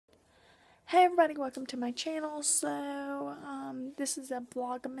Hey everybody, welcome to my channel. This is a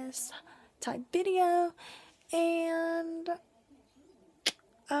Vlogmas type video, and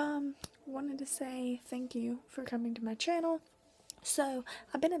wanted to say thank you for coming to my channel. So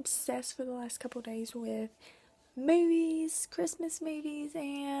I've been obsessed for the last couple days with movies, Christmas movies,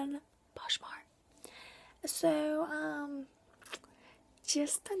 and Poshmark. So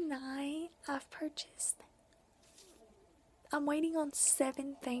just tonight I'm waiting on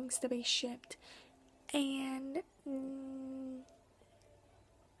 7 things to be shipped, and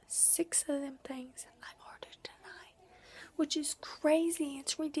 6 of them things I ordered tonight, which is crazy.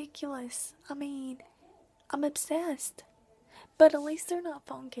 It's ridiculous. I mean, I'm obsessed, but at least they're not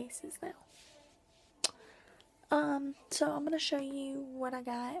phone cases now. So I'm gonna show you what I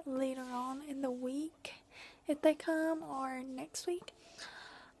got later on in the week, if they come, or next week.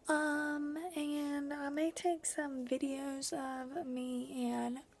 And I may take some videos of me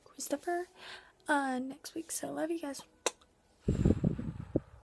and Christopher next week. So love you guys.